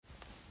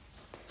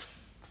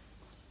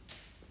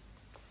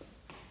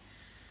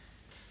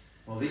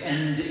Well, the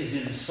end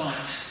is in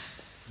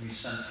sight. We've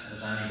spent,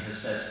 as Annie has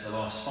said, the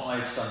last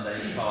 5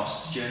 Sundays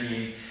past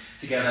journeying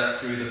together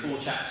through the 4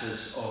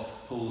 chapters of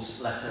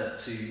Paul's letter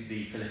to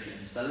the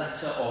Philippians, the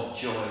letter of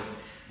joy,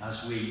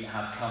 as we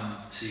have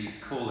come to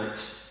call it.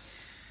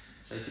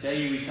 So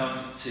today we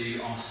come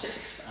to our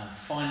 6th and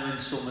final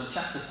instalment,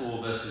 chapter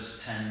 4,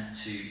 verses 10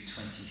 to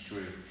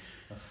 23,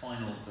 the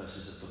final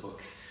verses of the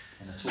book,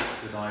 in a talk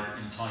that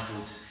I've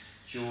entitled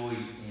Joy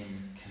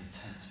in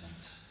Contentment.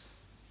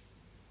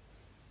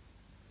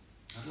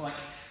 I'd like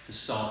to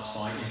start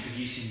by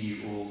introducing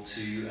you all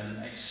to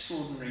an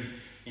extraordinary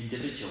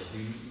individual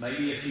who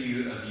maybe a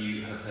few of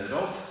you have heard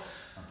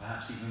of, and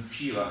perhaps even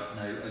fewer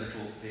know a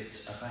little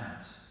bit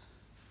about.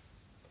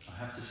 I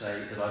have to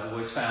say that I've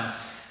always found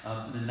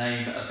the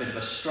name a bit of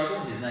a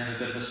struggle, his name a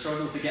bit of a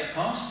struggle to get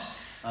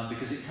past,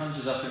 because it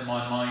conjures up in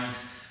my mind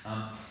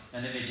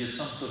an image of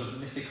some sort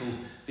of mythical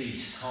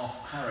beast,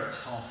 half parrot,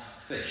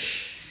 half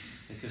fish,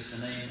 because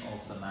the name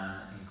of the man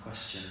in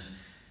question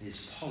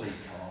is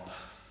Polycarp.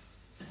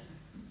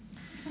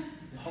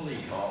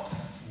 Polycarp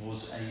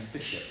was a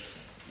bishop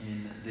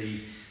in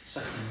the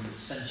 2nd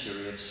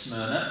century of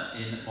Smyrna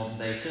in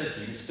modern-day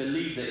Turkey. And it's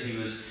believed that he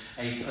was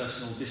a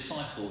personal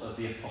disciple of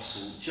the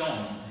Apostle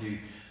John, who,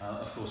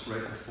 of course,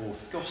 wrote the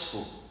 4th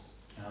Gospel.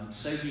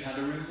 So he had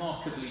a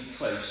remarkably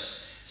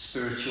close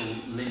spiritual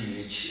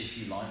lineage, if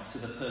you like, to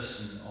the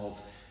person of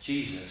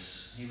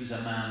Jesus. He was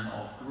a man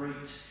of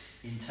great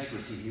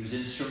integrity. He was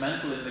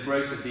instrumental in the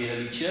growth of the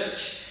early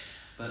church,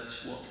 but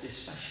what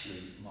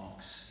especially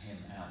marks him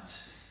out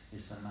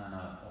is the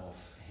manner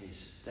of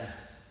his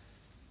death.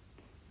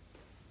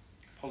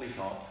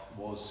 Polycarp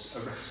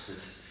was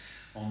arrested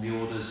on the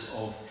orders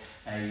of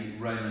a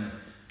Roman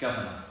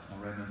governor, a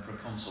Roman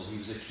proconsul. He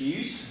was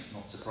accused,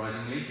 not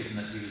surprisingly, given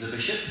that he was a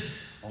bishop,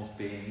 of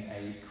being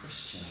a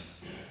Christian.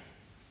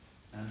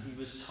 And he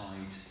was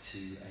tied to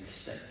a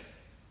stake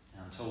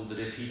and told that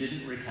if he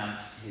didn't recant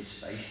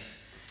his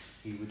faith,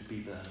 he would be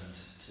burned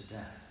to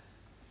death.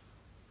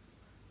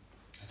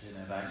 I don't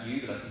know about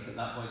you, but I think at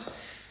that point,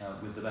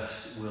 with the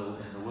best will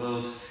in the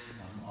world,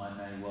 I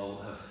may well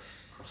have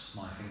crossed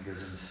my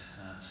fingers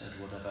and said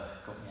whatever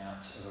got me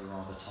out of a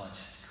rather tight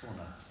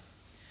corner.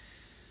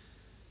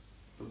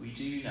 But we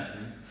do know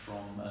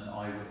from an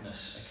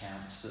eyewitness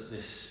account that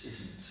this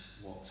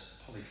isn't what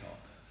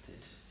Polycarp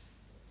did.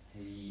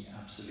 He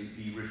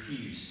absolutely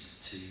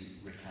refused to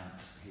recant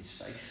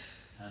his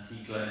faith, and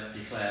he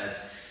declared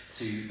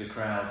to the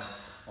crowd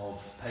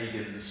of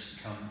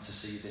pagans come to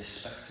see this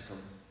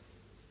spectacle,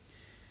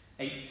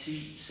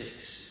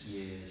 86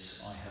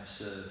 years I have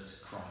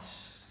served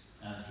Christ,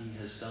 and he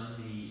has done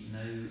me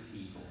no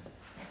evil.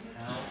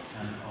 How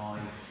can I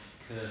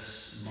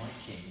curse my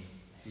King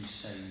who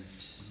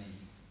saved me?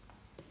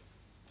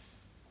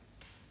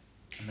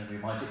 And then we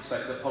might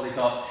expect that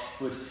Polycarp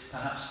would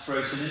perhaps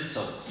throw some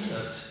insults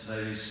at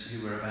those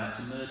who were about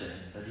to murder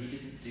him, but he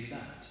didn't do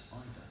that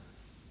either.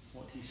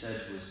 What he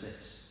said was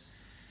this: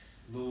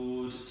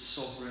 Lord,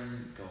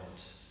 sovereign God,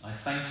 I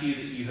thank you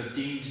that you have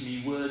deemed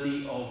me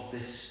worthy of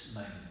this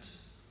moment.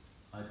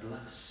 I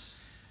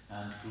bless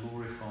and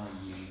glorify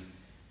you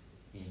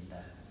in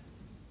them.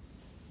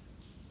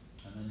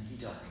 And then he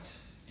died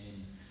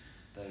in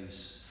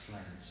those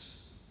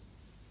flames.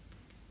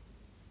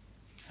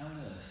 How on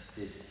earth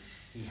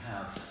did he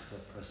have the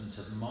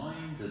presence of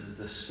mind and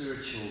the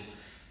spiritual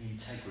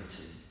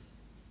integrity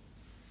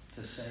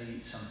to say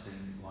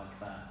something like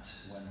that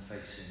when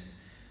facing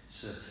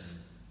certain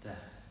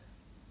death?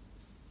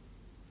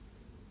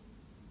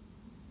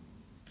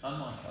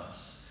 Unlike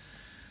us,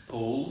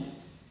 Paul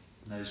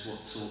knows what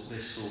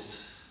this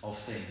sort of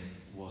thing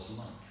was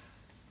like.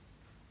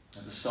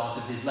 At the start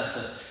of his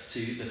letter to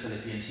the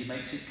Philippians, he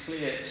makes it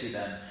clear to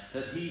them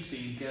that he's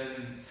been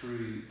going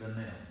through the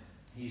mill.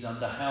 He's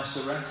under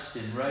house arrest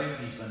in Rome,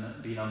 he's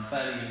been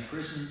unfairly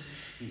imprisoned,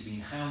 he's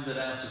been hounded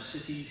out of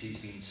cities,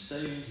 he's been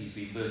stoned, he's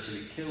been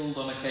virtually killed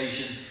on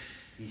occasion,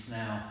 he's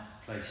now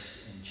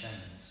placed in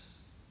chains.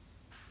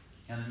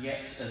 And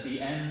yet, at the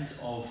end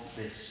of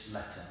this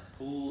letter,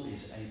 Paul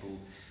is able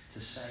to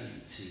say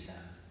to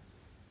them,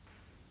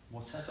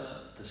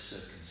 whatever the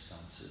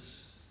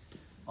circumstances,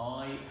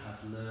 I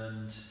have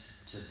learned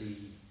to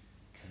be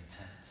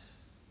content.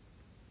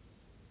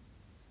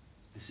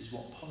 This is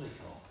what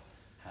Polycarp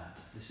had.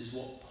 This is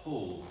what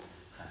Paul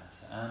had.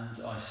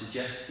 And I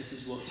suggest this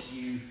is what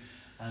you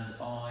and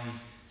I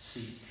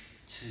seek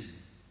too.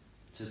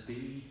 To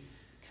be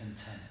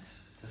content.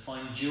 To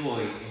find joy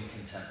in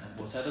contentment,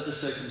 whatever the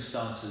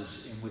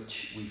circumstances in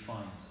which we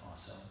find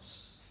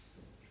ourselves.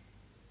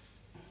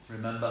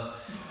 Remember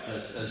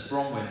that as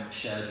Bronwyn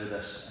shared with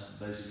us,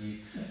 those of you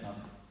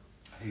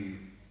who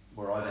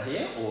were either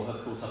here or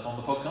have caught up on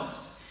the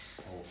podcast,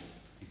 or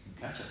you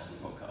can catch up on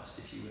the podcast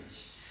if you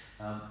wish,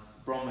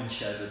 Bronwyn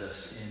shared with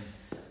us in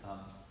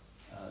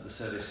the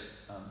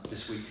service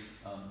this week,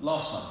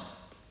 last month.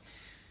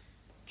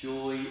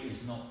 Joy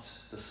is not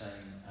the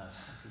same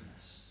as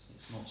happiness.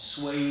 It's not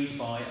swayed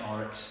by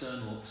our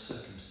external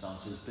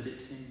circumstances, but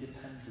it's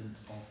independent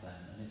of them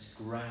and it's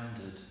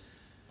grounded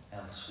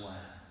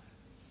elsewhere.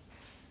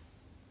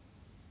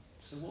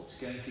 So what's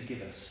going to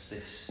give us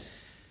this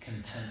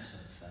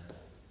contentment then?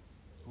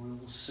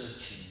 We're all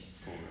searching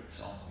for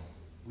it, aren't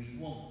we? We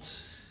want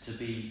to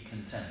be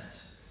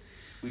content.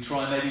 We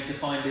try maybe to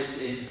find it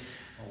in,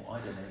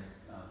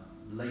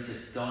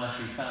 latest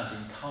dietary fads, in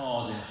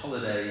cars, in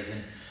holidays,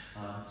 in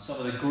some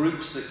of the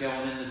groups that go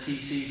on in the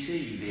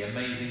TCC, the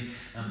amazing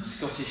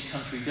Scottish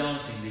country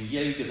dancing, the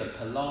yoga, the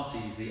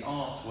Pilates, the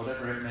art,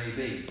 whatever it may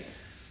be.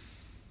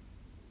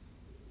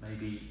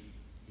 Maybe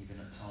even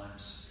at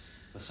times,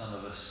 for some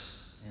of us,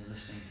 in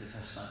listening to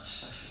Test Match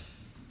Special.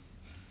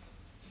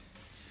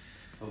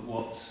 But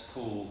what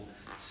Paul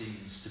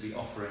seems to be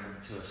offering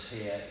to us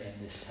here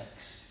in this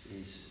text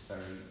is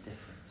very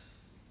different.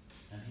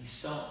 And he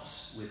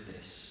starts with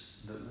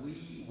this, that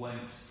we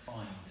won't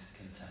find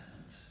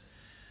contentment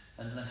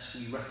unless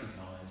we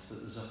recognise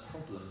that there's a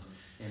problem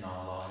in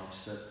our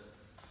lives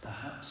that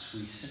perhaps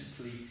we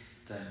simply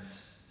don't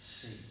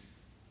see.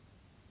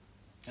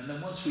 And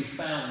then once we've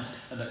found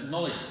and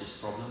acknowledged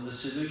this problem, the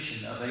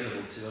solution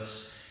available to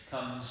us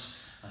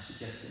comes, I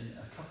suggest, in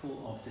a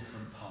couple of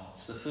different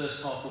parts. The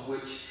first half of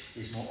which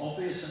is more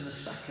obvious, and the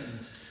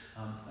second,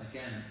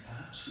 again,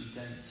 perhaps we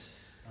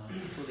don't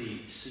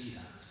fully see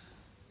that.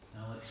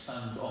 I'll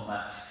expand on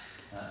that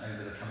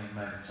over the coming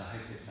moments. I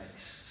hope it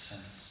makes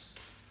sense.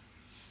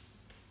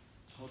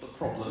 Well, the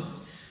problem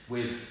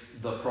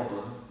with the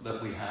problem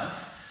that we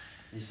have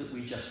is that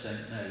we just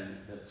don't know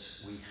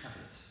that we have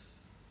it.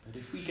 But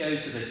if we go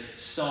to the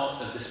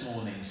start of this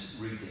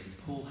morning's reading,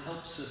 Paul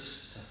helps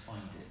us to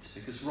find it.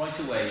 Because right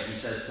away he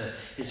says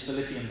to his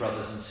Philippian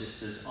brothers and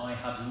sisters, I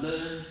have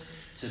learned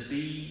to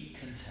be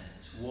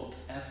content,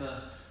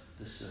 whatever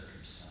the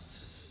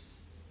circumstances.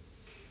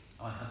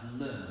 I have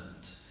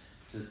learned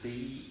to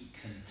be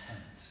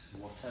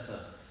content, whatever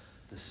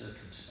the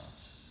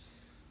circumstances.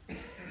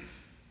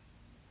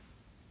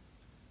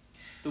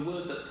 The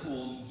word that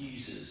Paul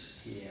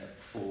uses here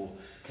for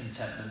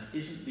contentment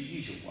isn't the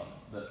usual one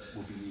that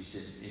will be used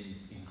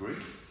in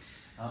Greek,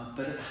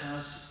 but it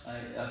has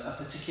a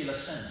particular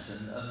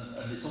sense,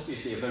 and it's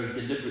obviously a very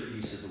deliberate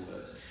use of the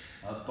word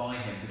by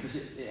him,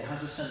 because it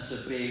has a sense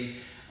of being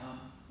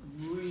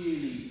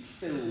really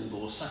filled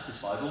or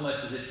satisfied,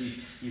 almost as if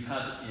you've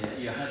had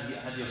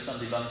your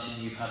Sunday lunch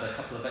and you've had a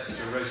couple of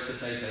extra roast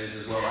potatoes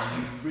as well,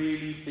 and you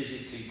really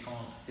physically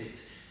can't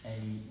fit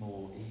any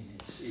more in.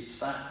 It's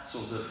that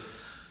sort of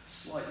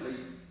slightly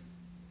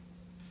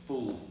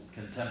full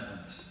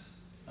contentment.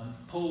 And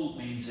Paul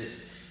means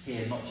it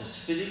here not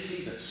just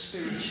physically but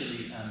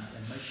spiritually and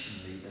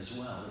emotionally as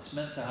well. It's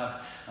meant to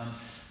have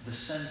the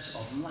sense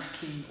of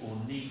lacking or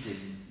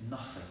needing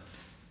nothing.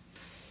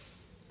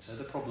 So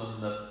the problem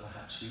that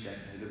perhaps we don't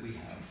know that we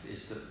have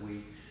is that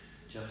we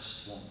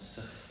just want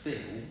to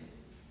fill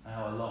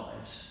our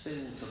lives,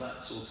 fill to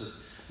that sort of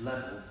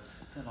level,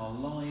 fill our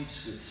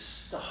lives with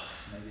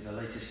stuff, maybe the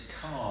latest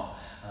car,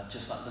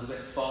 just that little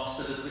bit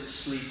faster, a little bit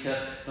sleeker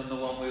than the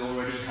one we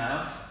already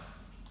have.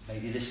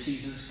 Maybe this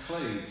season's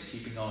clothes,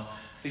 keeping our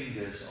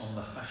fingers on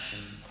the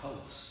fashion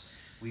pulse.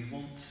 We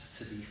want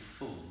to be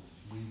full.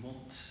 We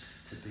want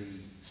to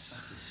be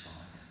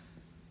satisfied.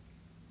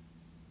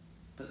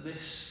 But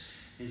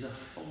this is a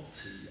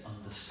faulty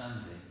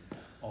understanding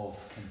of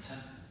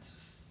contentment.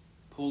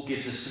 Paul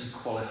gives us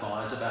some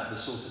qualifiers about the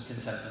sort of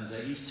contentment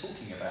that he's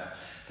talking about,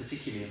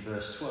 particularly in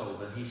verse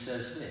 12, and he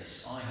says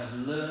this, I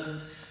have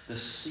learned the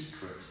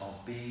secret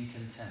of being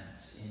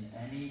content in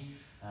any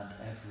and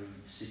every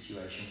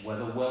situation,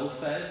 whether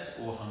well-fed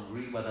or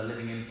hungry, whether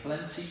living in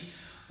plenty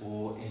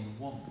or in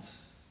want.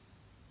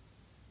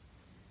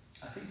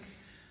 I think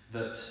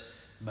that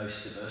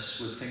most of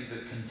us would think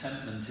that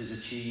contentment is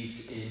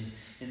achieved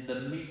in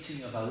the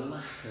meeting of a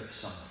lack of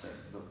something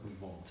that we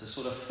want, a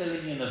sort of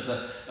filling in of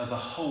a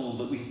hole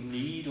that we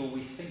need or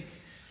we think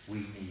we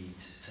need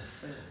to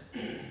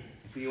fill.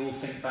 If we all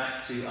think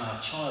back to our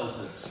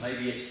childhoods,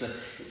 maybe it's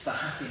the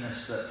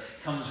happiness that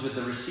comes with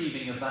the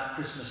receiving of that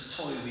Christmas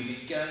toy we've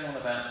been going on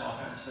about to our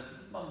parents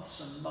for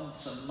months and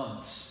months and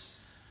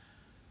months.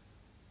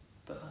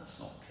 But that's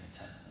not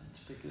contentment,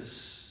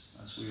 because,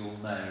 as we all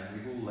know,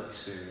 we've all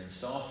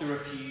experienced, after a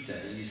few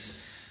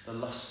days, the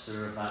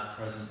lustre of that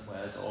present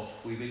wears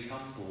off, we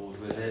become bored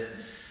with it,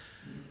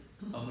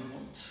 and we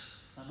want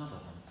another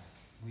one.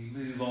 We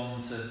move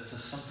on to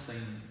something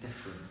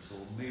different,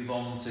 or move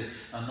on to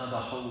another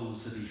hole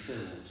to be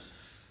filled.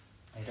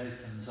 It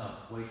opens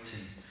up,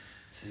 waiting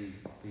to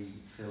be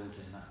filled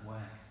in that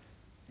way.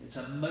 It's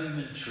a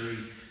momentary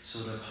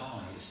sort of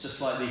high. It's just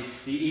like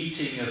the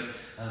eating of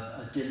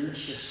a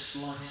delicious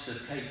slice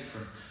of cake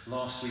from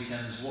last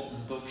weekend's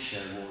Watton Dog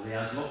Show, or the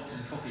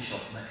Aslockton Coffee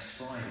Shop next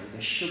Friday.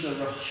 The sugar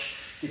rush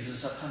gives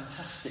us a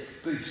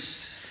fantastic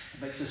boost.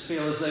 It makes us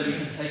feel as though we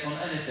can take on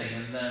anything,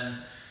 and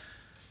then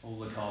all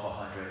the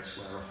carbohydrates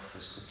wear off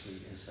as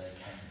quickly as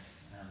they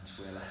came, and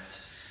we're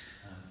left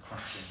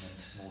crashing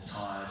and more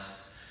tired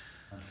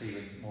and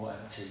feeling more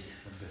empty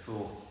than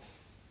before.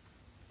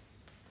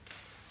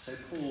 So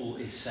Paul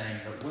is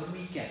saying that when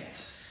we get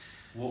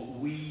what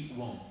we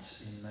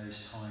want in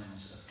those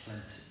times of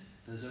plenty,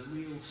 there's a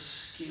real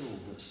skill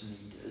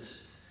that's needed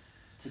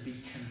to be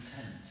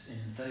content in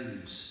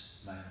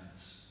those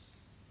moments.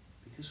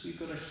 Because we've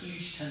got a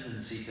huge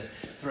tendency to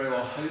throw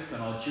our hope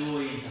and our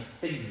joy into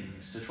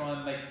things, to try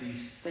and make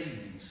these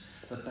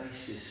things the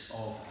basis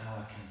of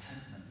our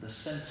contentment, the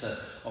centre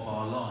of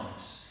our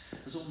lives.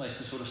 There's almost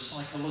a sort of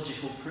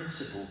psychological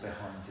principle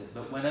behind it,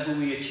 that whenever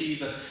we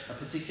achieve a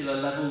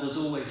particular level, there's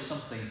always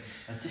something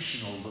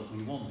additional that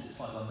we want. It's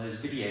like one of those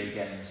video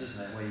games,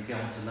 isn't it, where you go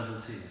on to level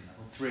 2,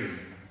 level 3, level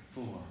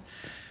 4,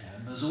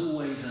 and there's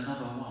always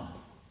another one.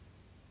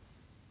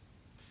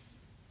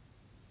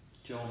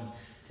 John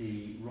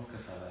D.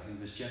 Rockefeller,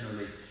 who is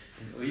generally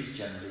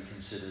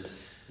considered,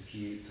 if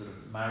you sort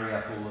of marry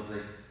up all of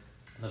the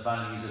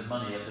values of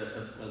money at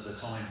the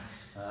time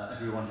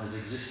everyone has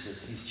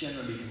existed, he's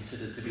generally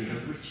considered to be the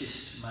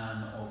richest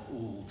man of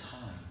all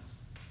time.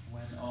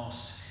 When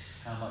asked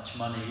how much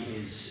money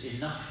is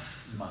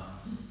enough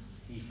money,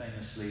 he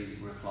famously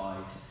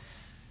replied,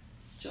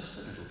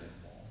 just a little bit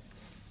more.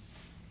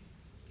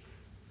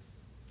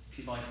 If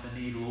you like, the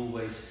needle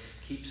always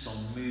keeps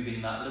on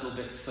moving that little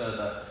bit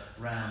further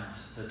round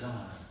the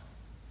dial.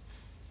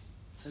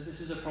 So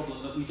this is a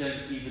problem that we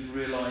don't even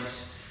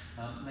realise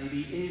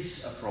maybe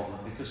is a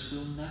problem, because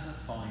we'll never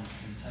find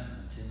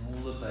contentment in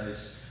all of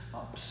those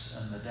ups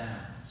and the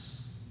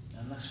downs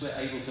unless we're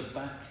able to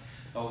back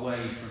away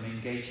from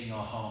engaging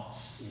our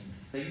hearts in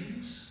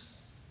things,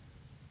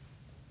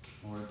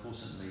 more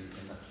importantly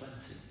in the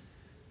plenty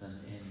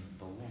than in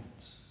the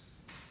want.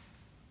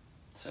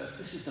 So if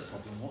this is the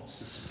problem, what's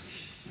the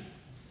solution?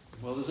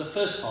 Well, there's a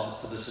first part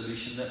to the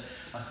solution that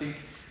I think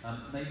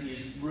maybe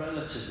is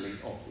relatively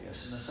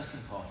obvious, and the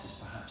second part is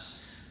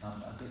perhaps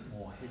a bit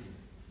more hidden.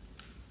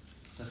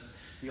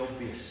 The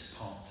obvious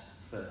part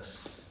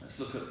first. Let's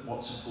look at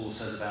what St. Paul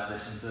says about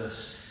this in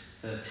verse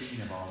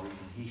 13 of our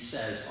reading. He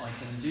says, I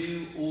can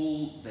do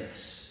all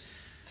this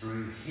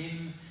through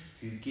him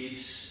who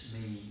gives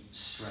me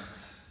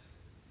strength.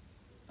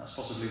 That's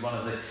possibly one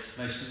of the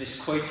most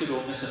misquoted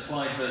or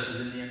misapplied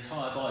verses in the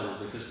entire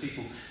Bible, because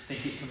people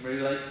think it can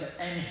relate to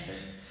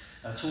anything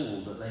at all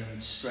that they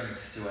need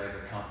strength to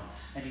overcome,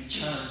 any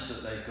challenge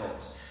that they've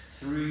got.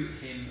 Through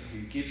him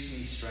who gives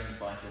me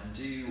strength, I can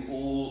do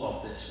all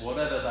of this,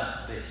 whatever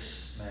that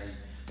this may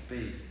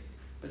be.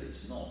 But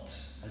it's not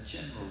a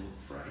general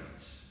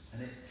phrase.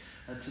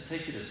 And to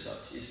take it as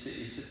such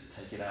is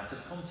to take it out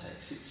of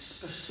context. It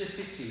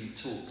specifically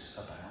talks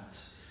about,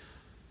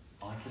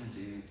 I can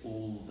do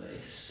all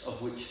this,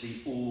 of which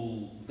the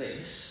all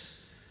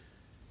this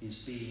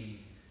is being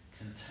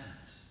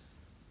content.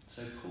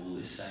 So Paul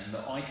is saying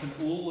that I can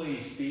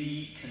always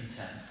be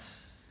content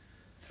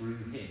through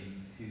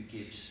him who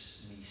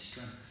gives me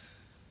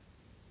strength.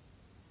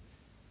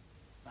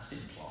 That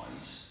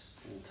implies,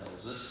 Paul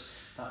tells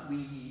us, that we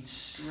need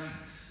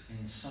strength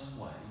in some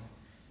way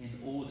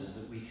in order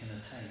that we can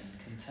attain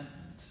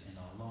contentment in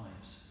our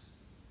lives.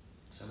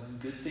 So when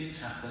good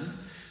things happen,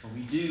 when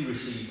we do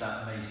receive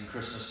that amazing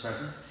Christmas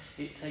present,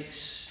 it takes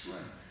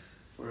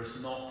strength for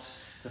us not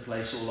to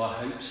place all our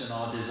hopes and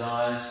our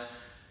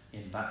desires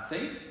in that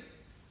thing,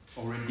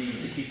 or indeed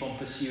to keep on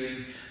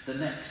pursuing the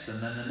next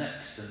and then the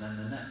next and then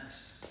the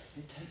next.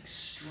 It takes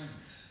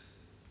strength.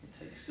 It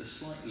takes the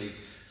slightly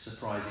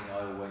surprising,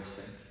 I always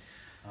think,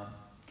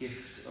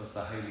 gift of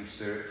the Holy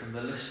Spirit from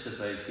the list of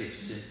those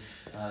gifts in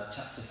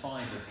chapter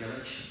 5 of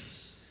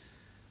Galatians.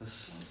 The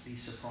slightly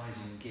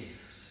surprising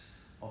gift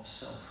of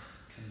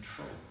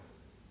self-control.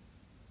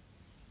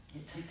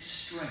 It takes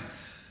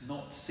strength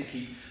not to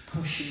keep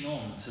pushing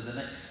on to the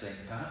next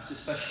thing, perhaps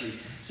especially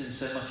since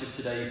so much of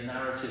today's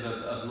narrative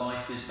of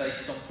life is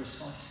based on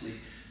precisely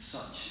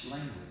such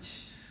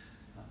language.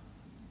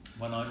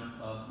 When I'm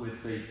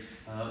with the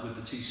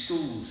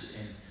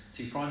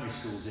two primary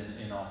schools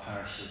in our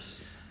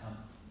parishes,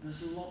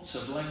 there's lots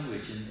of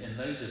language in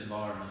those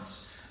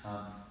environments,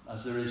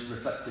 as there is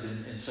reflected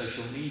in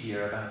social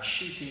media, about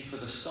shooting for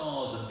the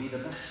stars and be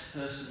the best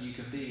person you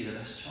can be, the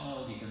best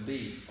child you can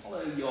be,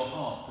 follow your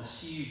heart,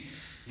 pursue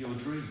your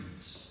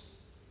dreams,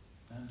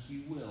 and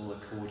you will,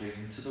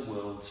 according to the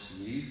world's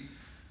view,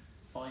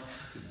 find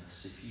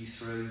happiness if you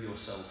throw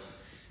yourself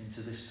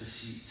into this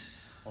pursuit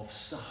of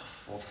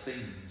stuff, of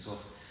things,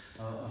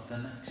 of the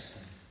next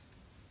thing.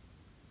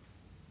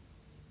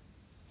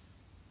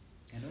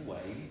 In a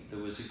way, there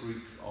was a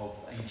group of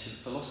ancient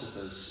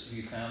philosophers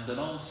who found an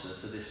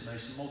answer to this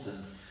most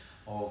modern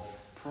of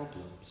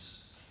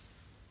problems.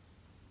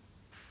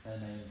 Their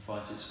name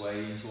finds its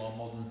way into our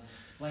modern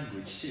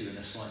language too, in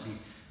a slightly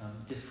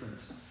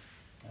different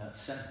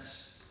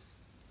sense.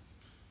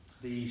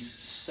 These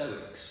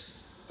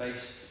Stoics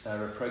based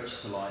their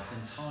approach to life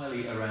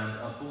entirely around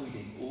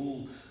avoiding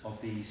all of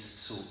these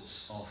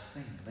sorts of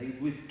things. They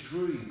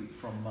withdrew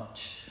from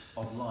much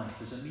of life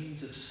as a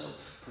means of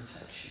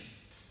self-protection.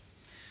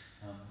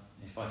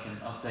 If I can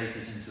update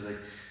it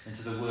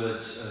into the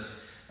words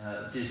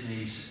of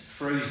Disney's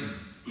Frozen,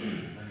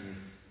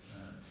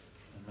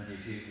 many of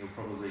whom you'll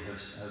probably have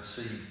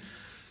seen.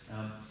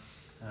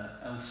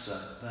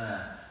 Elsa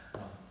there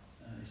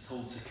is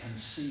told to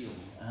conceal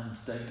and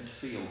don't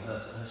feel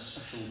her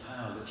special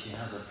power that she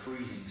has of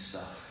freezing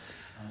stuff.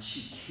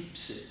 She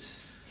keeps it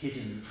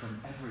hidden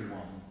from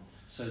everyone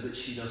so that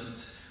she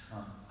doesn't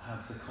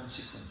have the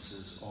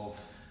consequences of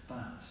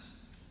that.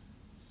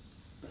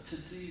 But to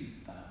do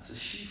that,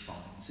 as she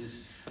finds,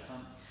 is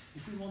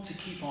if we want to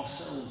keep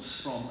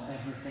ourselves from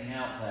everything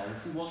out there,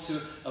 if we want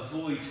to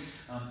avoid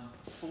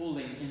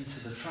falling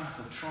into the trap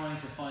of trying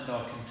to find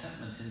our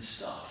contentment in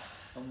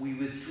stuff, and we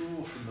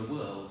withdraw from the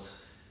world,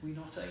 we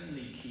not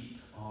only keep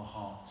our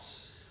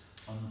hearts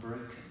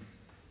unbroken,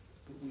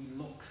 but we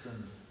lock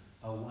them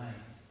away.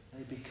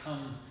 They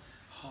become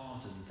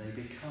hardened, they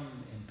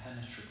become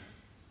impenetrable.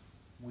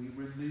 We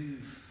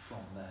remove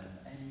from them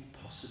any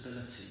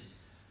possibility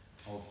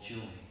of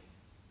joy.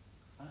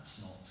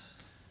 That's not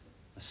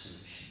a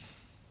solution.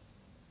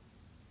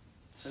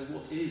 So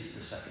what is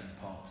the second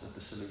part of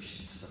the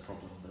solution to the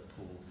problem that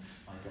Paul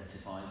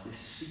identifies, this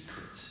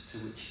secret to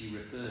which he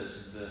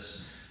refers in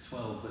verse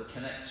 12 that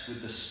connects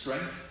with the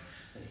strength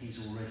that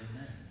he's already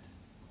named?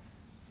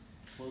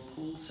 Well,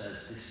 Paul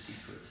says this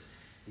secret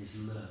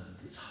is learned.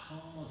 It's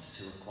hard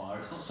to acquire.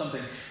 It's not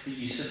something that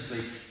you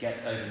simply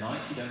get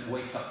overnight. You don't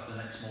wake up the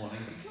next morning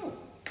and think, oh,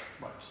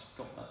 right,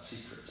 got that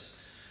secret.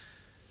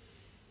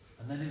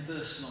 And then in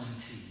verse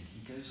 19,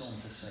 he goes on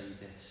to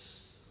say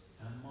this: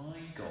 "And my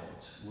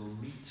God will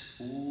meet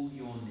all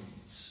your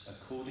needs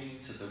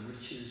according to the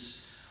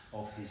riches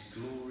of his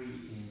glory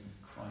in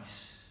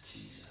Christ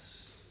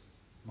Jesus."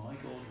 My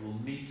God will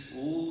meet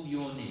all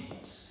your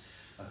needs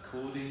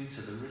according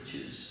to the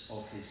riches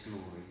of his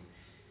glory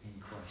in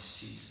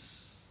Christ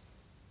Jesus.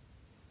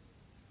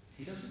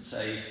 He doesn't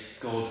say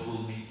God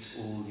will meet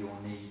all your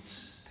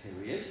needs,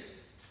 period.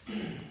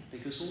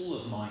 Because all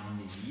of my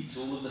needs,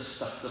 all of the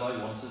stuff that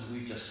I want, as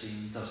we've just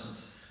seen,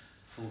 doesn't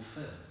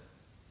fulfill.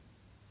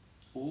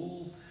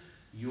 All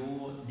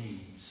your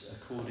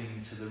needs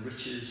according to the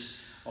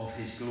riches of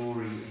his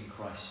glory in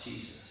Christ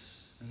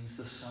Jesus means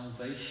the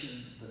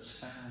salvation that's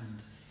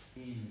found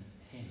in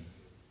him.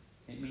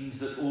 It means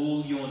that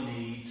all your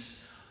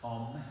needs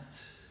are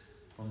met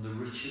from the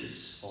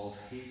riches of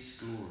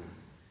his glory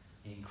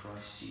in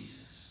Christ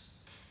Jesus.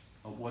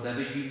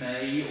 Whatever you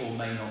may or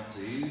may not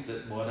do,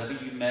 that whatever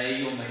you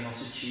may or may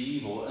not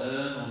achieve or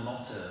earn or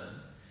not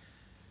earn,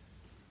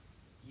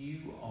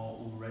 you are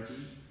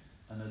already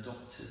an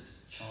adopted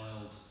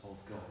child of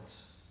God.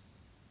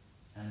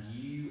 And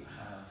you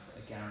have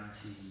a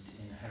guaranteed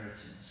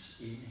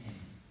inheritance in him,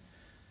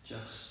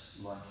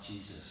 just like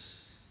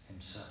Jesus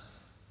himself.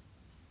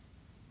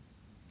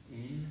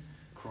 In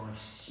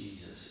Christ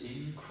Jesus,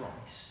 in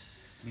Christ,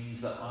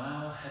 means that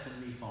our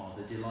Heavenly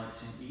Father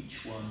delights in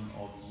each one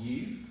of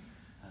you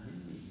and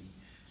in me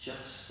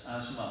just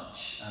as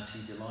much as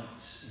he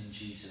delights in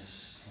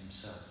Jesus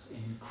himself.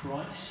 In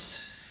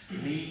Christ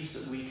means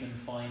that we can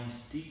find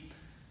deep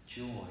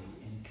joy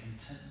in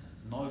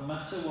contentment, no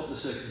matter what the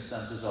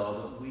circumstances are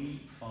that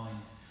we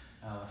find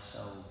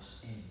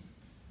ourselves in,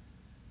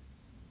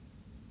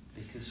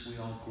 because we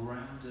are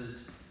grounded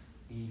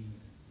in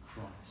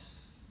Christ.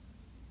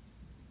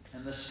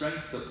 And the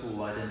strength that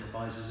Paul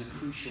identifies as a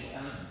crucial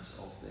element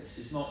of this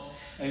is not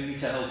only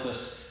to help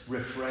us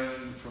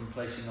refrain from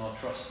placing our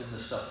trust in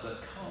the stuff that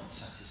can't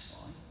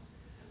satisfy,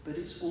 but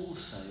it's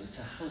also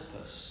to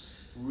help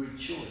us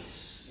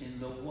rejoice in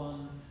the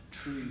one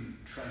true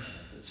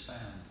treasure that's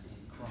found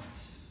in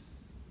Christ,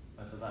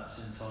 whether that's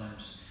in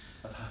times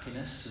of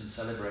happiness and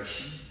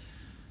celebration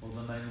or the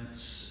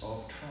moments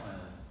of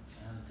trial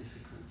and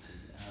difficulty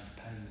and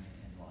pain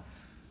in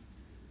life,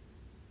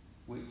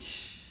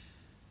 which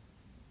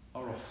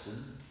are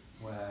often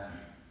where,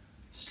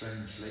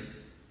 strangely,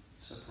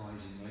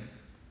 surprisingly,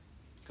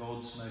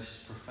 God's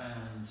most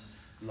profound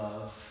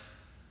love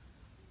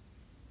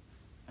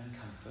and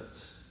comfort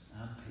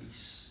and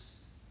peace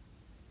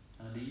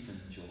and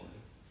even joy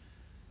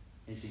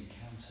is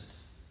encountered.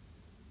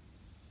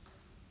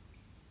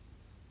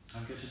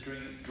 I'm going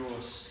to draw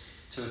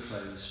us to a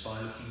close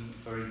by looking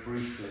very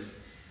briefly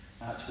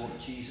at what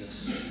Jesus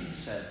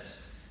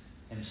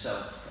said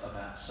himself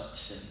about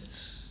such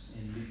things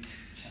in Luke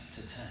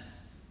chapter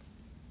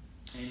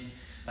 10. In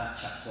that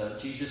chapter,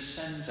 Jesus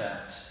sends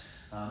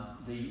out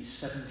the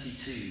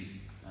 72,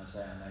 as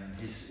they are known.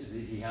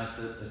 He has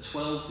the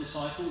 12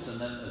 disciples,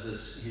 and then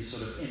there's his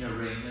sort of inner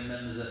ring, and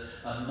then there's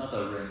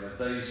another ring of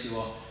those who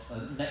are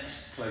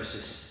next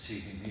closest to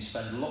him, who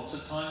spend lots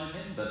of time with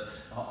him, but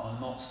are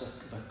not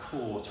the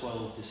core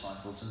 12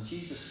 disciples. And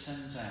Jesus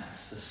sends out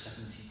the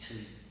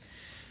 72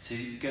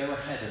 to go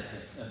ahead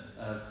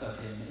of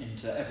him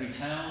into every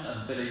town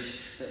and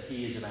village that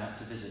he is about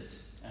to visit.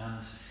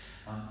 And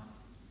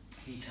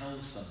he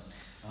tells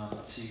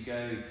them to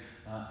go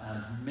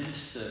and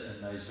minister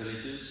in those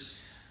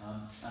villages.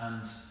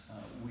 And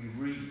we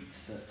read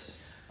that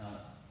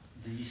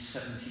these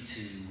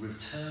 72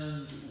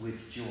 returned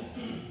with joy.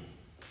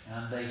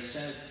 And they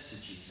said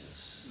to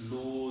Jesus,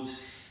 "Lord,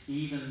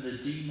 even the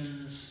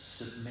demons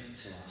submit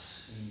to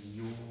us in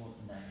your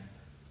name."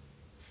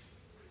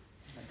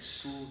 An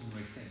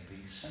extraordinary thing,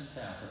 being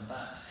sent out, and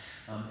that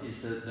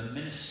is the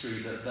ministry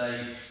that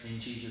they, in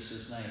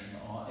Jesus' name,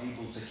 are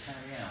able to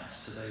carry out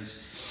to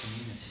those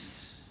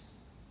communities.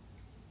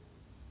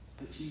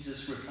 But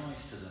Jesus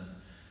replies to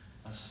them,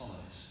 as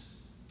follows.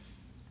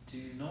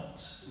 Do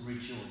not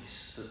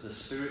rejoice that the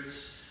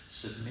spirits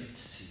submit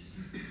to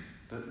you,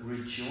 but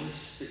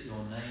rejoice that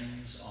your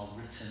names are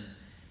written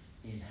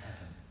in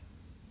heaven.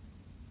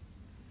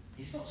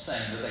 He's not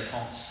saying that they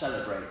can't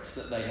celebrate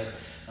that they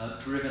have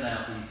driven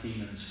out these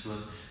demons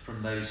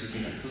from those who've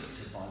been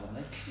afflicted by them.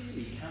 They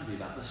clearly can do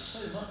that. There's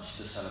so much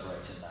to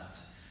celebrate in that.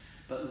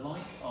 But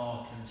like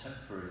our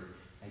contemporary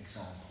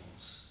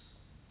examples,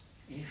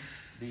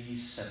 if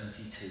these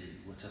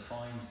 72 were to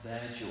find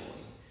their joy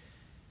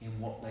in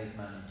what they've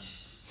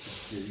managed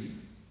to do,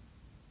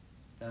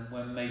 then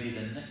when maybe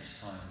the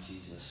next time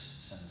Jesus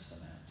sends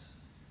them out,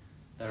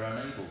 they're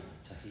unable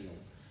to heal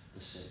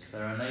the sick.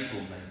 They're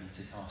unable maybe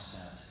to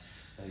cast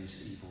out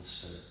those evil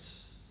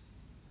spirits.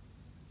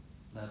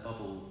 Their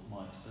bubble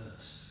might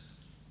burst.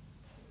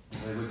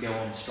 They would go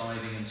on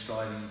striving and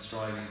striving and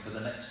striving for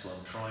the next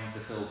one, trying to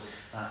fill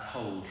that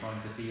hole,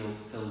 trying to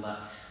fill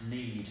that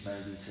need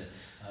maybe to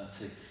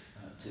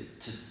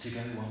go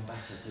one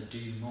better, to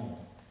do more.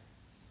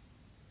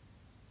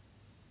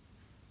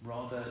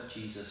 Rather,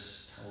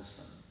 Jesus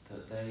tells them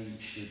that they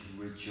should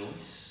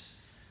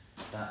rejoice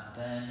that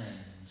their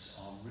names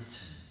are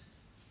written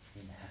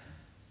in heaven.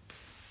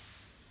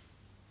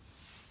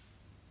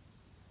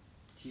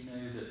 Do you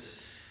know that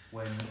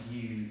when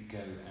you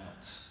go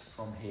out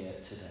from here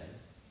today,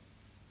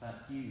 that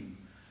you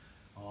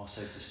are,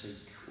 so to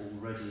speak,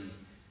 already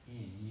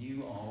in?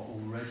 You are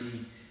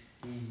already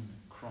in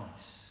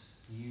Christ.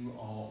 You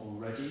are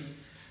already,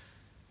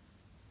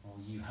 or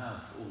you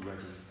have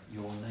already,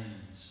 your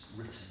names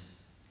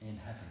written in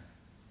heaven.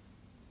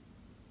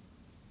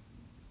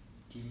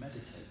 Do you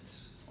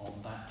meditate on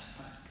that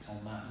fact,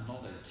 on that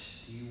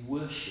knowledge? Do you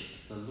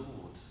worship the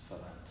Lord for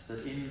that?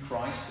 That in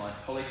Christ, like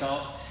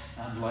Polycarp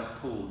and like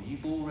Paul,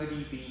 you've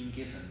already been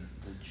given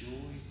the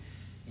joy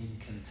in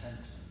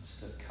contentment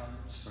that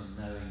comes from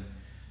knowing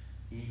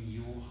in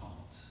your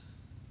heart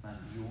that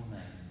your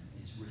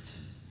name is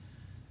written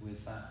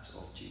with that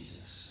of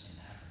Jesus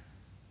in heaven.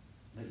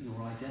 That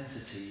your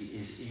identity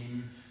is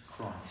in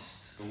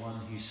Christ, the one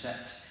who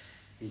set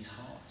his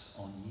heart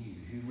on you,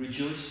 who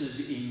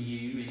rejoices in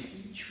you, in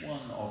each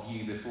one of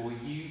you, before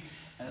you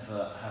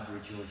ever have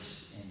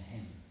rejoiced in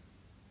him,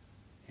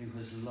 who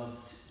has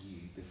loved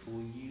you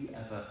before you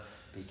ever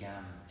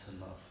began to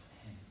love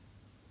him.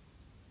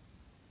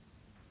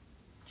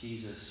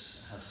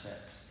 Jesus has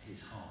set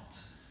his heart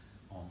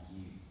on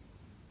you.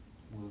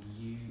 Will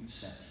you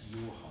set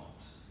your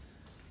heart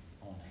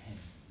on him?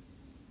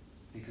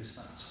 Because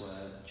that's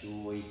where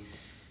joy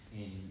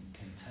in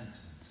contentment.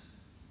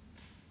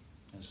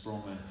 As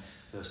Bronwyn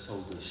first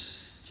told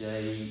us,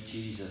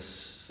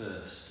 Jesus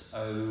first,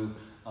 O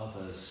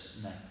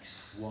others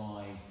next,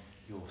 why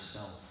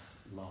yourself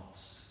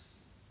last.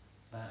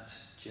 That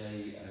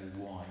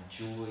J-O-Y,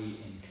 joy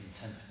in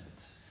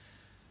contentment,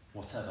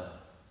 whatever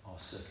our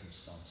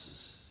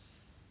circumstances,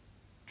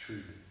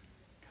 truly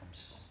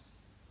comes from.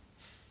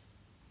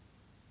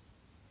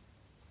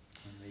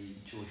 In the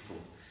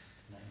joyful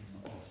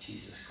name of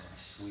Jesus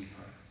Christ, we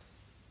pray.